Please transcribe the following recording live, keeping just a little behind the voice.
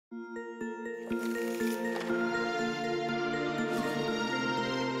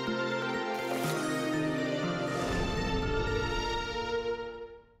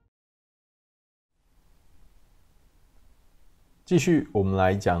继续，我们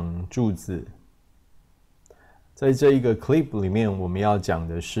来讲柱子。在这一个 clip 里面，我们要讲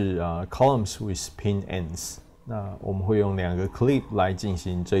的是columns with pin ends。那我们会用2个 clip 来进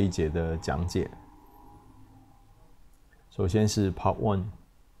行这一节的讲解。首先是 Part 1，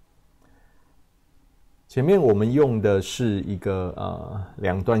 前面我们用的是一个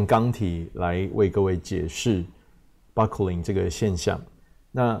2段钢体来为各位解释 buckling 这个现象。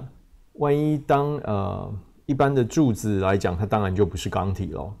那万一当一般的柱子来讲，它当然就不是钢体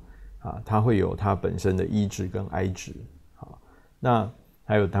咯，它会有它本身的E值跟 I 值。那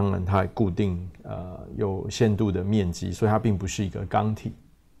还有当然它固定有限度的面积，所以它并不是一个钢体。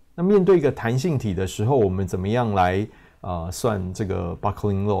那面对一个弹性体的时候，我们怎么样来算这个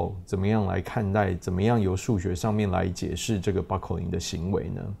buckling law， 怎么样来看待，怎么样由数学上面来解释这个 buckling 的行为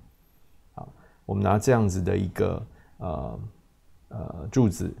呢？我们拿这样子的一个柱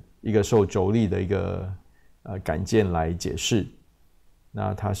子，一个受轴力的一个杆件来解释。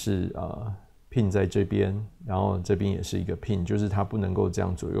那它是pin 在这边，然后这边也是一个 pin， 就是它不能够这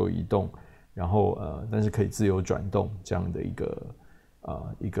样左右移动，然后但是可以自由转动这样的一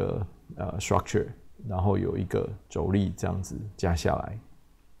个structure， 然后有一个轴力这样子加下来，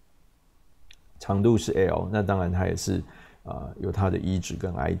长度是 L， 那当然它也是有它的 E 值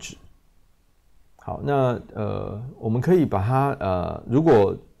跟 I 值。好，那我们可以把它如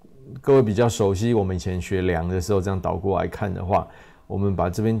果各位比较熟悉我们以前学量的时候，这样倒过来看的话，我们把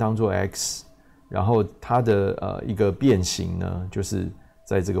这边当作 x， 然后它的一个变形呢，就是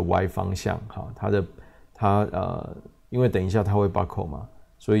在这个 y 方向。好，因为等一下它会 buckle 嘛，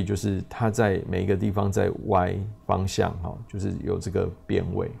所以就是它在每一个地方在 y 方向，就是有这个变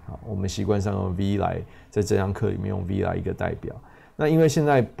位。我们习惯上用 v 来，在这堂课里面用 v 来一个代表。那因为现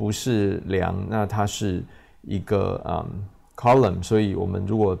在不是量，那它是一个column， 所以我们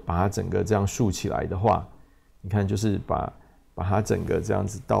如果把它整个这样竖起来的话，你看就是把它整个这样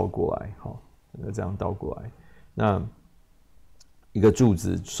子倒过来，整个这样倒过来，那一个柱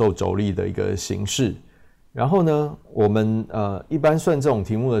子受轴力的一个形式。然后呢，我们一般算这种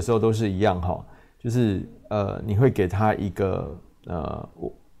题目的时候都是一样，就是你会给它一个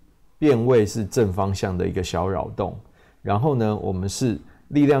变位是正方向的一个小扰动，然后呢，我们是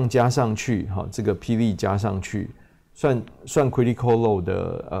力量加上去，这个霹力加上去。算 critical load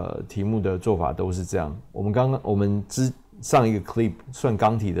的题目的做法都是这样。我们上一个 clip 算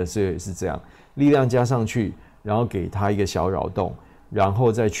钢体的时候也是这样，力量加上去，然后给它一个小扰动，然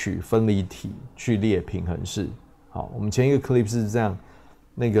后再取分离体去列平衡式。好，我们前一个 clip 是这样，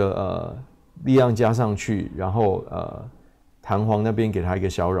那个力量加上去，然后弹簧那边给它一个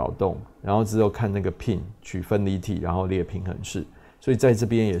小扰动，然后之后看那个 pin 取分离体，然后列平衡式。所以在这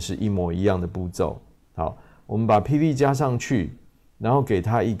边也是一模一样的步骤。好。我们把霹雳加上去，然后给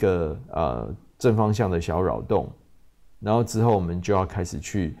它一个正方向的小扰动，然后之后我们就要开始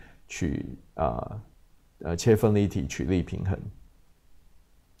去取切分离体取力平衡。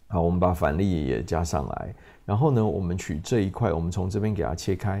好，我们把反力也加上来，然后呢，我们取这一块，我们从这边给它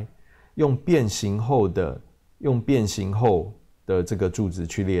切开，用变形后的这个柱子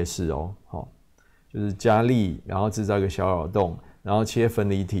去列式哦。好，就是加力，然后制造一个小扰动。然后切分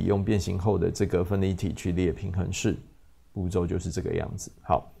离体，用变形后的这个分离体去列平衡式，步骤就是这个样子。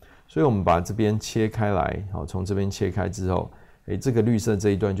好，所以我们把这边切开来，好，从这边切开之后，这个绿色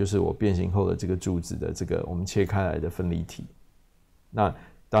这一段就是我变形后的这个柱子的这个我们切开来的分离体。那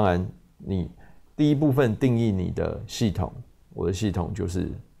当然，你第一部分定义你的系统，我的系统就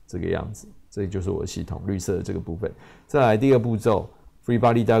是这个样子，这就是我的系统，绿色的这个部分。再来第二步骤。Free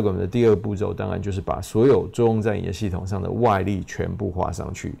body diagram 的第二步骤，当然就是把所有作用在你的系统上的外力全部画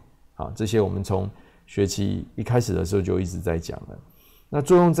上去。好，这些我们从学期一开始的时候就一直在讲了。那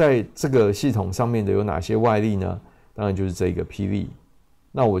作用在这个系统上面的有哪些外力呢？当然就是这个霹雳。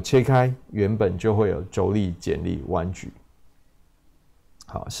那我切开，原本就会有轴力、剪力、弯举。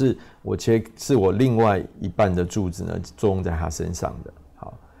好，是我另外一半的柱子呢，作用在它身上的。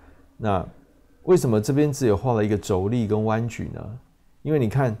好，那为什么这边只有画了一个轴力跟弯举呢？因为你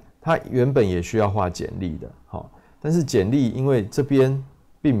看，它原本也需要画剪力的，但是剪力因为这边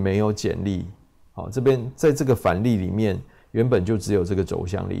并没有剪力，这边在这个反力里面原本就只有这个轴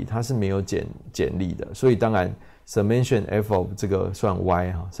向力，它是没有剪力的，所以当然 summation f of 这个算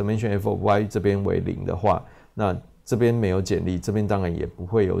y，summation f of y 这边为0的话，那这边没有剪力，这边当然也不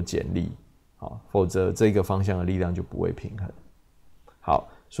会有剪力，否则这个方向的力量就不会平衡。好，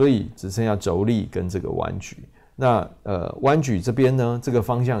所以只剩下轴力跟这个弯举。那弯举这边呢，这个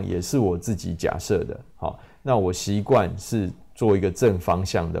方向也是我自己假设的。好，那我习惯是做一个正方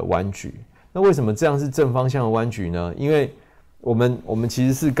向的弯举。那为什么这样是正方向的弯举呢？因为我们其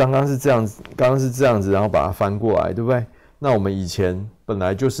实是刚刚是这样子，然后把它翻过来，对不对？那我们以前本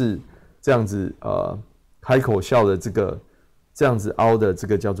来就是这样子开口笑的这样子凹的这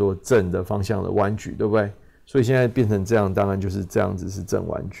个叫做正的方向的弯矩，对不对？所以现在变成这样，当然就是这样子是正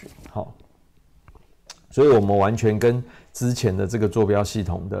弯矩。好，所以我们完全跟之前的这个坐标系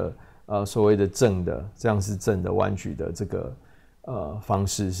统的所谓的正的，这样是正的弯矩的这个方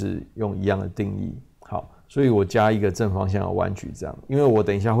式是用一样的定义。好，所以我加一个正方向的弯矩这样，因为我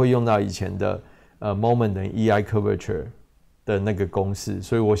等一下会用到以前的moment 等于 EI curvature 的那个公式，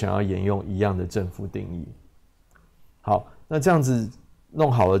所以我想要沿用一样的正负定义。好，那这样子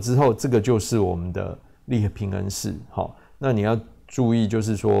弄好了之后，这个就是我们的力平衡式。好，那你要注意就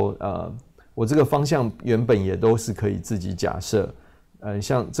是说我这个方向原本也都是可以自己假设，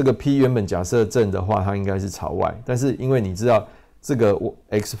像这个 P 原本假设正的话，它应该是朝外，但是因为你知道这个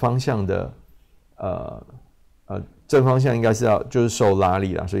X 方向的正方向应该是要就是受拉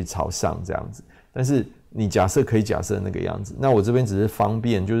力啦，所以朝上这样子。但是你假设可以假设那个样子，那我这边只是方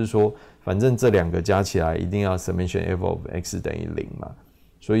便，就是说反正这两个加起来一定要 summation f of x 等于0嘛，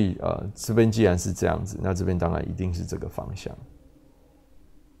所以这边既然是这样子，那这边当然一定是这个方向。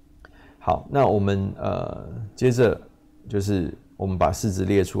好，那我们接着就是我们把式子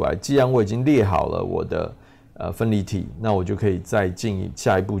列出来。既然我已经列好了我的分离体，那我就可以再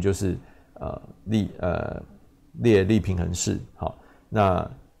下一步就是列力平衡式。好，那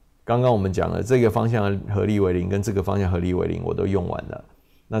刚刚我们讲了这个方向合力为0跟这个方向合力为0我都用完了，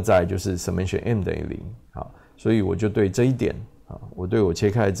那再来就是 summation m 等于0。好，所以我就对这一点，我对我切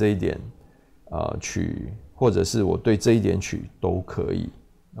开的这一点取，或者是我对这一点取都可以。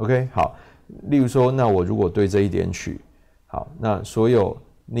OK， 好，例如说，那我如果对这一点取，好，那所有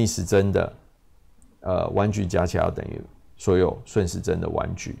逆时针的弯矩加起来要等于所有顺时针的弯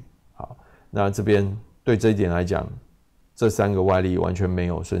矩。好，那这边对这一点来讲，这三个外力完全没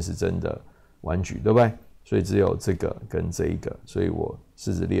有顺时针的弯矩，对不对？所以只有这个跟这一个，所以我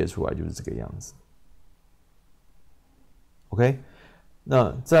式子列出来就是这个样子。OK，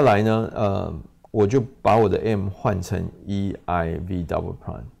 那再来呢，我就把我的 m 换成 EIV double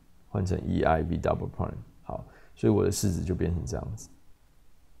prime， 换成 EIV double prime。好，所以我的式子就变成这样子。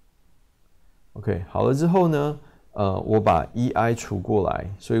OK， 好了之后呢，我把 EI 除过来，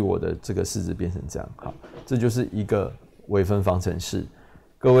所以我的这个式子变成这样。好，这就是一个微分方程式。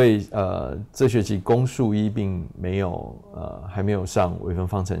各位这学期公数1并没有还没有上微分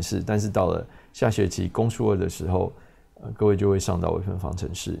方程式，但是到了下学期公数2的时候，各位就会上到微分方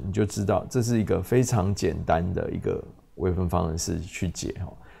程式，你就知道这是一个非常简单的一个微分方程式去解。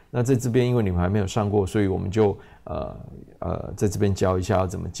那在这边因为你们还没有上过，所以我们就在这边教一下要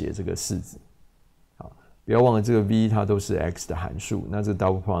怎么解这个式子。好，不要忘了这个 v 它都是 x 的函数，那这个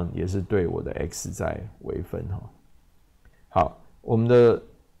double prime 也是对我的 x 在微分。好，我们的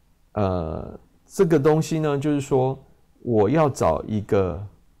这个东西呢，就是说我要找一个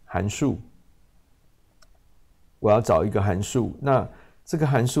函数。我要找一个函数，那这个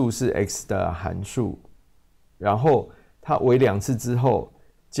函数是 x 的函数，然后它微2次之后，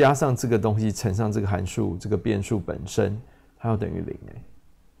加上这个东西乘上这个函数，这个变数本身，它要等于0。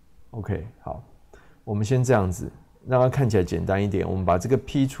OK， 好，我们先这样子，让它看起来简单一点。我们把这个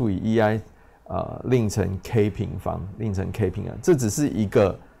p 除以 EI 令成 k 平方，令成 k 平方，这只是一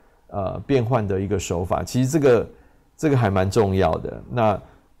个变换的一个手法。其实这个还蛮重要的。那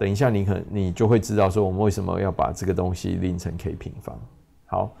等一下你就会知道说我们为什么要把这个东西令成 k 平方。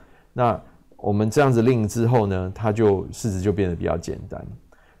好，那我们这样子令之后呢，它就式子就变得比较简单。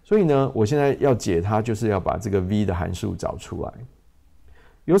所以呢，我现在要解它，就是要把这个 v 的函数找出来。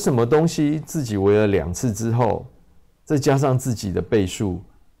有什么东西自己微了2次之后，再加上自己的倍数，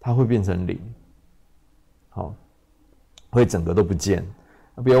它会变成0。好，会整个都不见。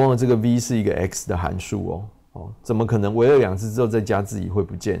不要忘了这个 v 是一个 x 的函数哦，怎么可能微了2次之后再加自己会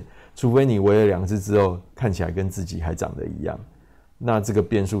不见？除非你微了2次之后看起来跟自己还长得一样，那这个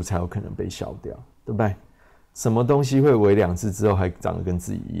变数才有可能被消掉，对不对？什么东西会微2次之后还长得跟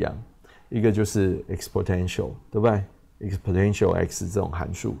自己一样？一个就是 exponential， 对不对？ exponential x 这种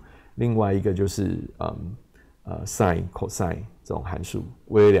函数，另外一个就是sin cosine 这种函数，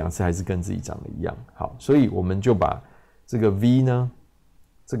微了2次还是跟自己长得一样。好，所以我们就把这个 v 呢，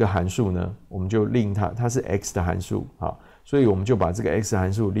这个函数呢，我们就令它是 x 的函数，好，所以我们就把这个 x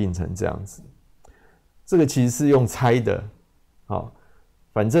函数令成这样子。这个其实是用猜的，好，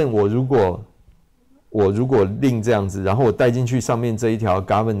反正我如果令这样子，然后我带进去上面这一条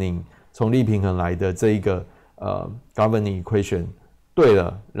governing 从力平衡来的这一个governing equation 对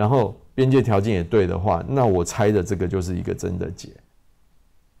了，然后边界条件也对的话，那我猜的这个就是一个真的解。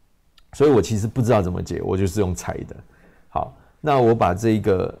所以我其实不知道怎么解，我就是用猜的。好。那我把这一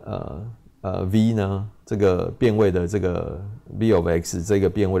个 v 呢，这个变位的这个 v of x 这个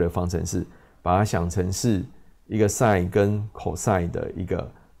变位的方程式，把它想成是一个 sin 跟 cos 的一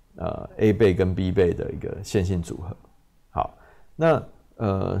个a 倍跟 b 倍的一个线性组合。好，那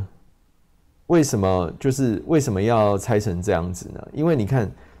为什么要拆成这样子呢？因为你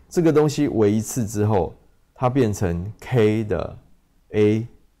看这个东西微一次之后，它变成 k 的 a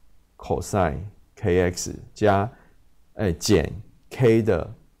cos kx 加减 k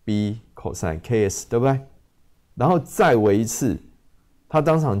的 b cos ks， 对不对？然后再微一次，它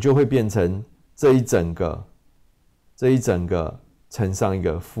当场就会变成这一整个乘上一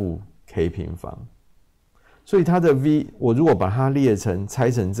个负 k 平方。所以它的 v， 我如果把它拆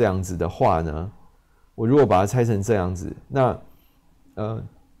成这样子的话呢，我如果把它拆成这样子，那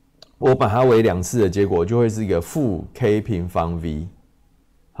我把它微2次的结果就会是一个负 k 平方 v。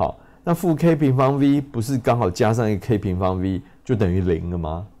好，那负 k 平方 v 不是刚好加上一个 k 平方 v 就等于0了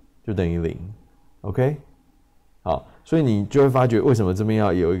吗？就等于0 ，OK？ 好，所以你就会发觉为什么这边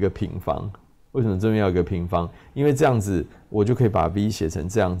要有一个平方？为什么这边要有一个平方？因为这样子我就可以把 v 写成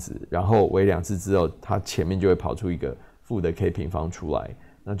这样子，然后微2次之后，它前面就会跑出一个负的 k 平方出来，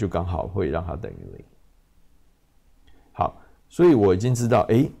那就刚好会让它等于0。好，所以我已经知道，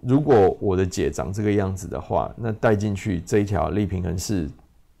如果我的解长这个样子的话，那带进去这一条力平衡式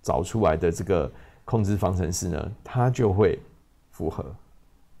找出来的这个控制方程式呢，它就会符合。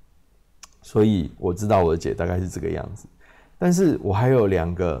所以我知道我的解大概是这个样子，但是我还有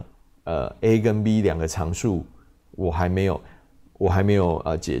2个a 跟 b 2个常数，我还没有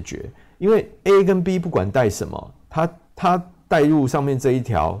解决，因为 a 跟 b 不管带什么，它带入上面这一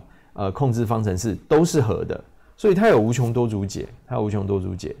条控制方程式都是合的，所以它有无穷多组解，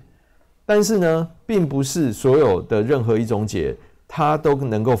但是呢，并不是所有的任何一种解，它都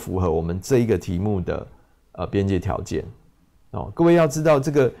能够符合我们这一个题目的边界条件。各位要知道，这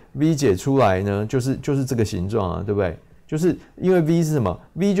个 v 解出来呢，就是这个形状啊，对不对？就是因为 v 是什么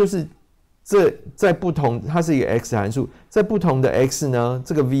 ？v 就是在不同，它是一个 x 函数，在不同的 x 呢，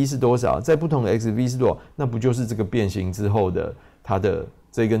这个 v 是多少？在不同的 x，v 是多少？那不就是这个变形之后的它的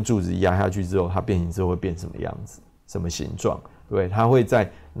这根柱子压下去之后，它变形之后会变什么样子？什么形状？对不对？它会在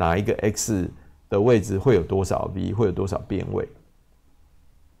哪一个 x 的位置会有多少 v， 会有多少变位？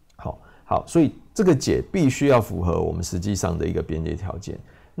好，所以这个解必须要符合我们实际上的一个边界条件。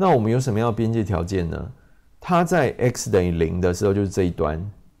那我们有什么样的边界条件呢？它在 x 等于0的时候，就是这一端，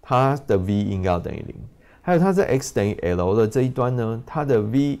它的 v 应该要等于0。还有它在 x 等于 l 的这一端呢，它的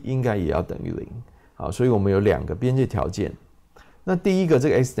v 应该也要等于0。好，所以我们有2个边界条件。那第一个，这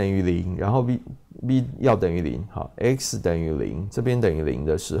个 x 等于0，然后 v 要等于0。好 ，x 等于0，这边等于0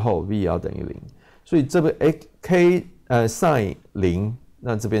的时候 ，v 也要等于0。所以这边 k sin 0。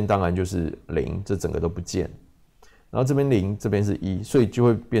那这边当然就是0，这整个都不见。然后这边0，这边是1，所以就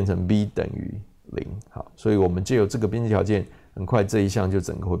会变成 v 等于0。好，所以我们藉由这个边界条件，很快这一项就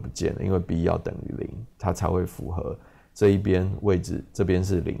整个会不见了，因为 b 要等于0，它才会符合这一边位置，这边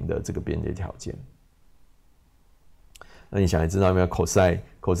是0的这个边界条件。那你想也知道有没有 cos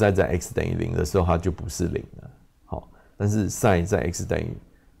在 x 等于0的时候，它就不是0了。好，但是 sin 在 x 等于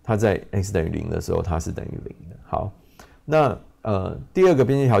0的时候，它是等于0的。好，那第2个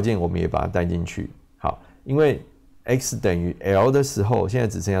边界条件我们也把它带进去。好，因为 x 等于 l 的时候，现在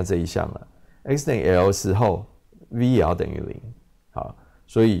只剩下这一项了。x 等于 l 的时候 ，v 也要等于0。好，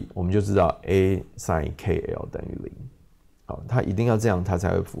所以我们就知道 a sin kl 等于0。好，它一定要这样，它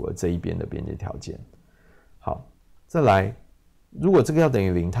才会符合这一边的边界条件。好，再来，如果这个要等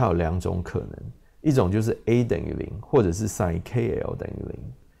于0，它有2种可能，一种就是 a 等于0，或者是 sin kl 等于0。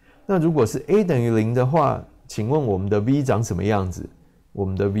那如果是 a 等于0的话，请问我们的 v 长什么样子？我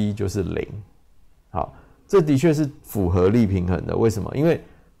们的 v 就是0。好，这的确是符合力平衡的。为什么？因为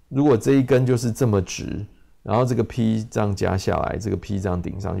如果这一根就是这么直，然后这个 p 这样加下来，这个 p 这样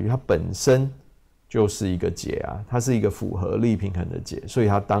顶上去，它本身就是一个解啊，它是一个符合力平衡的解，所以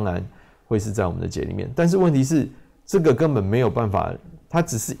它当然会是在我们的解里面。但是问题是，这个根本没有办法，它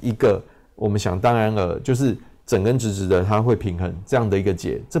只是一个我们想当然了，就是整根直直的，它会平衡这样的一个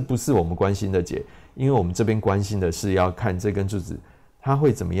解，这不是我们关心的解。因为我们这边关心的是要看这根柱子它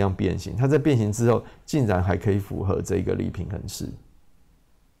会怎么样变形，它在变形之后竟然还可以符合这个力平衡式。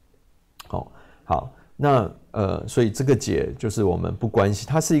好，那所以这个解就是我们不关心，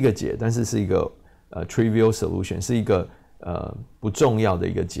它是一个解，但是是一个trivial solution， 是一个不重要的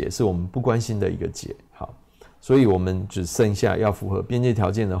一个解，是我们不关心的一个解。好，所以我们只剩下要符合边界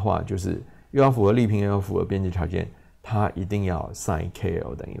条件的话，就是又要符合力平衡，又要符合边界条件，它一定要 sin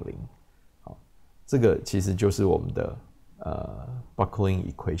kl 等于0。这个其实就是我们的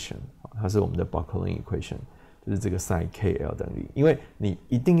buckling equation， 它是我们的 buckling equation。就是这个 sin KL 等于0，因为你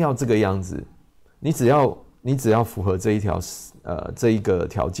一定要这个样子，你只要符合这一个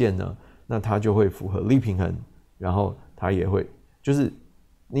条件呢，那它就会符合力平衡，然后它也会就是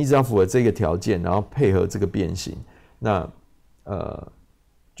你只要符合这个条件，然后配合这个变形，那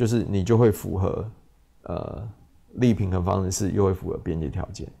就是你就会符合力平衡方程式，又会符合边界条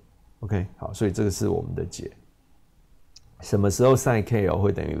件。OK， 好，所以这个是我们的解。什么时候 sin KL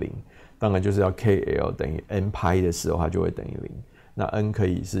会等于0？当然就是要 KL 等于 n 派的时候，它就会等于0。那 n 可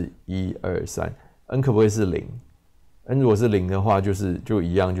以是1、2、3，n 可不可以是0？n 如果是0的话，就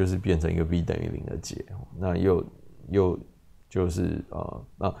一样，就是变成一个 v 等于0的解。那又就是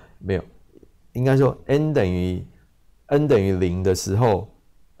没有，应该说 n 等于0的时候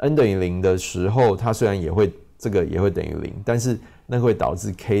 ，n 等于0的时候，它虽然这个也会等于0，但是那会导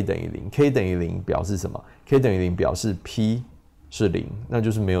致 k 等于0。k 等于0表示什么 ？k 等于0表示 p 是0，那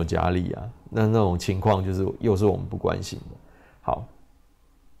就是没有加力啊。那种情况又是我们不关心的。好，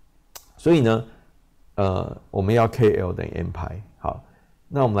所以呢，我们要 KL 等于 n 派。好，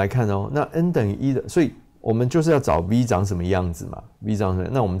那我们来看哦，那 n 等于1的，所以我们就是要找 v 长什么样子嘛 ？v 长什么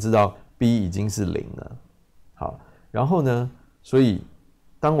样？那我们知道 b 已经是0了。好，然后呢，所以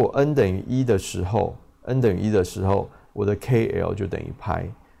当我 n 等于1的时候 ，n 等于1的时候，我的 KL 就等于派。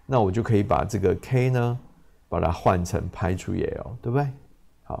那我就可以把这个 k 呢，把它换成派除以 l， 对不对？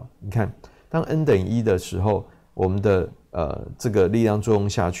好，你看，当 n 等于1的时候，我们的这个力量作用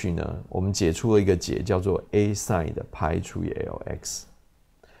下去呢，我们解出了一个解叫做 a sin 的派除以 lx。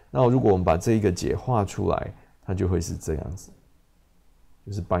那如果我们把这一个解画出来，它就会是这样子，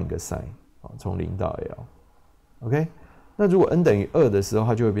就是半个 sin， 从0到 l。OK， 那如果 n 等于2的时候，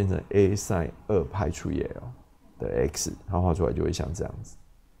它就会变成 a sin 2派除以 l 的 x， 它画出来就会像这样子。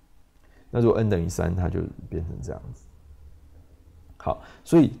那如果 n 等于3，它就变成这样子。好，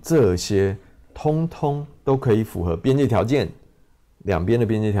所以这些通通都可以符合边界条件，两边的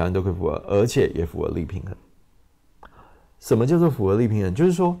边界条件都可以符合，而且也符合力平衡。什么叫做符合力平衡？就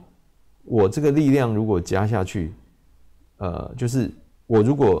是说我这个力量如果加下去，就是我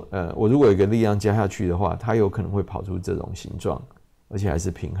如果有一个力量加下去的话，它有可能会跑出这种形状，而且还是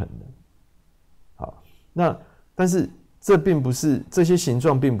平衡的。好，那但是这些形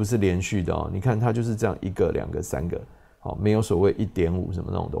状并不是连续的哦。你看它就是这样1个、2个、3个，好，没有所谓 1.5 什么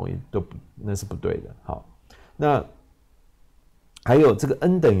那种东西，那是不对的。好，那还有这个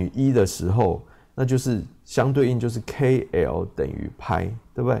n 等于1的时候，那就是相对应就是 KL 等于派，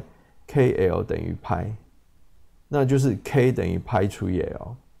对不对 ？KL 等于派，那就是 K 等于派除以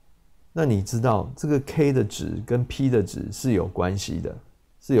L。那你知道这个 K 的值跟 P 的值是有关系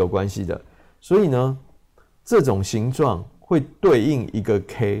的，所以呢，这种形状会对应一个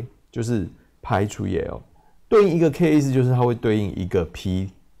K， 就是派除以 L。对应一个 K 意思就是它会对应一个 P，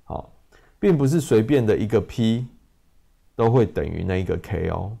 好，并不是随便的一个 P 都会等于那一个 K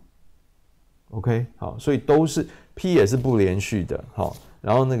哦。OK， 好，所以都是 P 也是不连续的，好，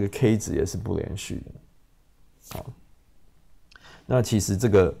然后那个 K 值也是不连续的，好，那其实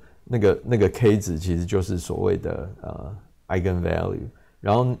那个 K 值其实就是所谓的eigenvalue，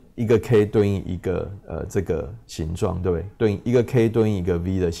 然后一个 K 对应一个这个形状，对不对？对应一个 K 对应一个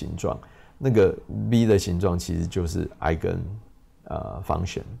V 的形状，那个 V 的形状其实就是 eigen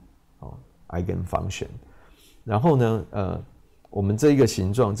function， eigen function， 然后呢我们这一个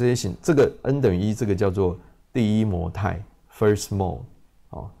形状，这个 n 等于1，这个叫做第一模态 （first mode）。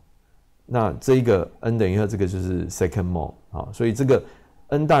那这一个 n 等于2，这个就是 second mode。所以这个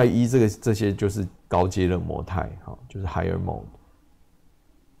n 大于1，这些就是高阶的模态，就是 higher mode。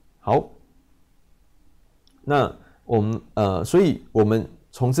好，那我们所以我们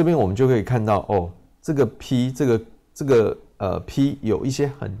从这边我们就可以看到哦，这个 P 这个P 有一些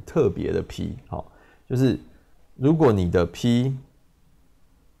很特别的 P， 就是如果你的 P，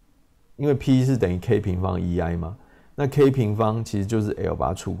 因为 P 是等于 K 平方 EI 嘛，那 K 平方其实就是 L 把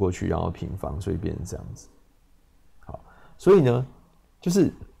它除过去，然后平方，所以变成这样子。好，所以呢，就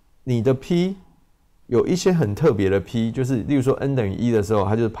是你的 P 有一些很特别的 P， 就是例如说 n 等于1的时候，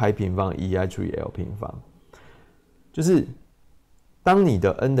它就是派平方 EI 除以 L 平方，就是当你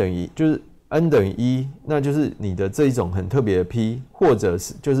的 n 等于就是n等于1，那就是你的这一种很特别的 P， 或者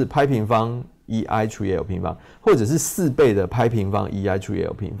是就是派平方 EI 除以 L 平方，或者是4倍的派平方 EI 除以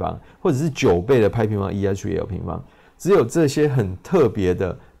L 平方，或者是9倍的派平方 EI 除以 L 平方，只有这些很特别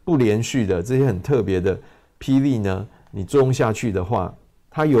的不连续的这些很特别的霹雳呢，你作用下去的话，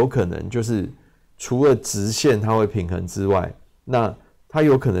它有可能就是除了直线它会平衡之外，那它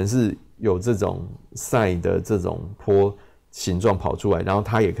有可能是有这种 sin 的这种波形状跑出来，然后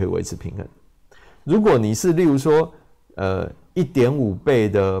它也可以维持平衡。如果你是例如说1.5倍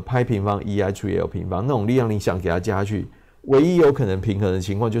的拍平方 EI 除以 L 平方那种力量，你想给它加下去，唯一有可能平衡的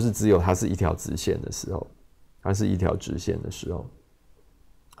情况就是只有它是一条直线的时候，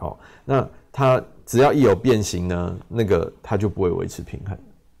好，那它只要一有变形呢，那个它就不会维持平衡。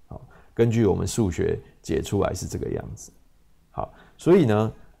好，根据我们数学解出来是这个样子。好，所以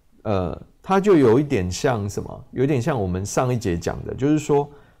呢，它就有一点像什么？有点像我们上一节讲的，就是说，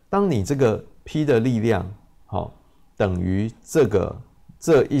当你这个 P 的力量，好，等于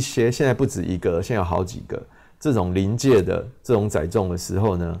这一些，现在不止一个，现在有好几个这种临界的这种载重的时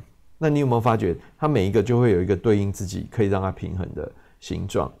候呢，那你有没有发觉，它每一个就会有一个对应自己可以让它平衡的形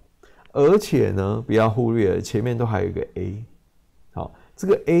状？而且呢，不要忽略了前面都还有一个 A， 好，这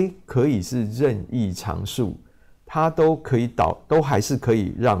个 A 可以是任意常数，它都还是可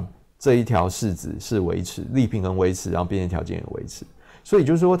以让这一条式子是维持力平衡维持，然后边界条件也维持。所以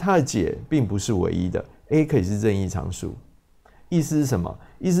就是说，它的解并不是唯一的 ，A 可以是任意常数。意思是什么？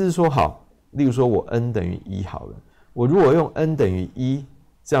意思是说，好，例如说我 n 等于1好了，我如果用 n 等于1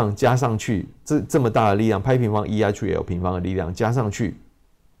这样加上去，这么大的力量，拍平方 EI 除以 L 平方的力量加上去。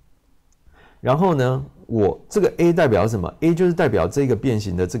然后呢，我这个 A 代表什么 ？A 就是代表这个变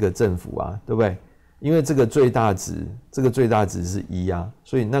形的这个振幅啊，对不对？因为这个最大值是1啊，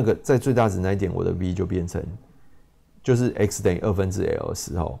所以那个在最大值那一点，我的 V 就变成就是 x 等于2/L 的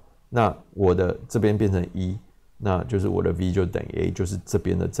时候，那我的这边变成1，那就是我的 V 就等于 A， 就是这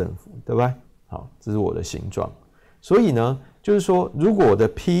边的振幅，对不对？好，这是我的形状。所以呢，就是说，如果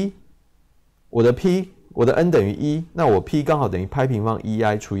我的 n 等于1，那我 P 刚好等于拍平方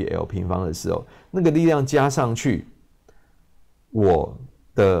EI 除以 L 平方的时候，那个力量加上去，我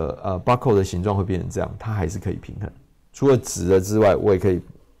的buckle 的形状会变成这样，它还是可以平衡。除了直的之外，我也可以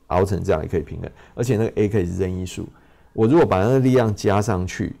凹成这样，也可以平衡。而且那个 A 可以是任意数，我如果把那个力量加上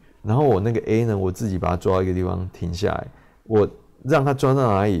去，然后我那个 A 呢，我自己把它抓到一个地方停下来，我让它抓到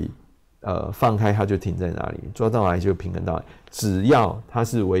哪里，放开它就停在哪里，抓到哪里就平衡到哪里。只要它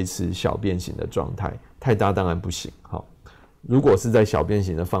是维持小变形的状态，太大当然不行。好，如果是在小变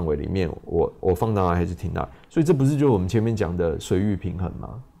形的范围里面，我放到哪里还是停哪里。所以这不是就是我们前面讲的随域平衡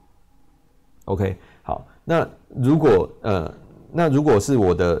吗 ？OK， 好，那如果是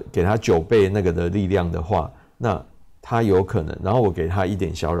我的给它9倍那个的力量的话，那它有可能，然后我给它一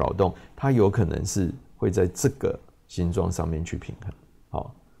点小扰动，它有可能是会在这个形状上面去平衡。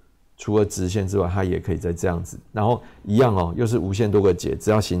好，除了直线之外，它也可以在这样子，然后一样哦，又是无限多个解，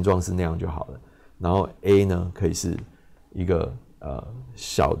只要形状是那样就好了。然后 A 呢，可以是一个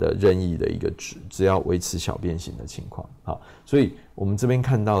小的任意的一个值，只要维持小变形的情况。好，所以我们这边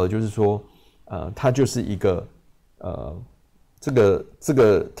看到的就是说，它就是一个这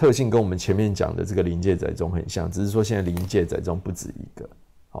个特性跟我们前面讲的这个临界载重很像，只是说现在临界载重不止一个。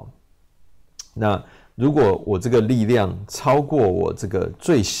好，那如果我这个力量超过我这个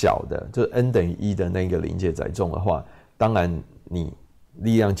最小的，就是 n 等于1的那个临界载重的话，当然你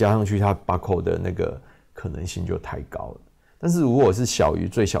力量加上去，它 buckle 的那个可能性就太高了。但是如果是小于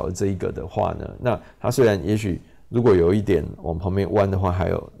最小的这一个的话呢，那它虽然也许如果有一点往旁边弯的话，还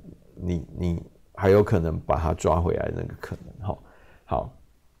有你还有可能把它抓回来的那个可能。好，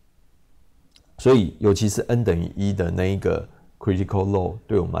所以尤其是 n 等于1的那一个 critical load，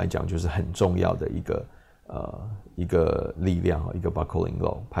 对我们来讲就是很重要的一个力量，一个 buckling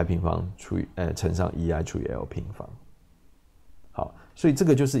load， 拍平方乘上 EI 除以 L 平方。好，所以这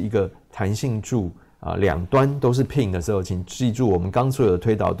个就是一个弹性柱两端都是 pin 的时候，请记住我们刚所有的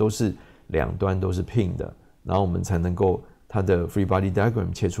推导都是两端都是 pin 的，然后我们才能够它的 free body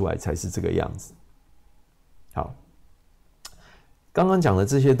diagram 切出来才是这个样子。好，刚刚讲的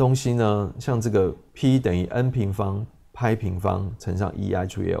这些东西呢，像这个 P 等于 n 平方拍平方乘上 EI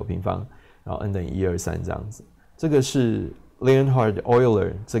除以 L 平方，然后 n 等于1、2、3这样子。这个是 Leonhard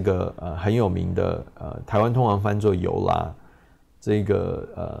Euler 这个很有名的台湾通常翻作尤拉这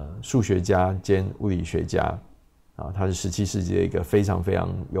个数学家兼物理学家他是17世纪的一个非常非常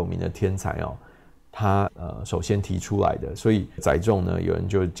有名的天才哦。他首先提出来的，所以载重呢，有人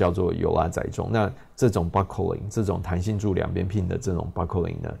就叫做尤拉载重。那这种 buckling， 这种弹性柱两边拼的这种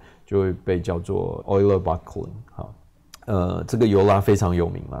buckling 呢，就会被叫做 Euler buckling。好，这个尤拉非常有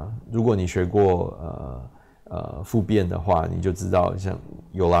名嘛。如果你学过复变的话，你就知道像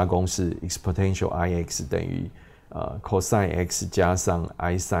尤拉公式 exponential ix 等于cosine x 加上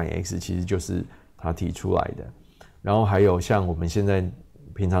I sin x， 其实就是他提出来的。然后还有像我们现在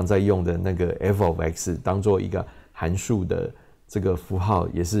平常在用的那个 f of x 当做一个函数的这个符号，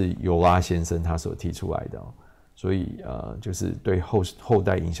也是尤拉先生他所提出来的哦。所以就是对后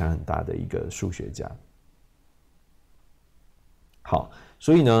代影响很大的一个数学家。好，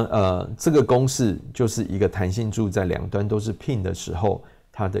所以呢，这个公式就是一个弹性柱在两端都是 pin 的时候，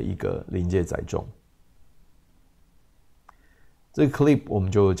它的一个临界载重。这个 clip 我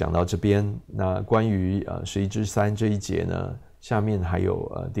们就讲到这边。那关于11之3这一节呢，下面还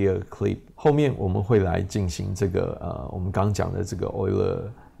有第二个 clip， 后面我们会来进行这个我们刚讲的这个 Euler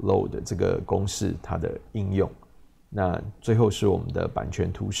law 的这个公式它的应用。那最后是我们的版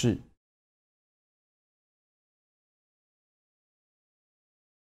权图示。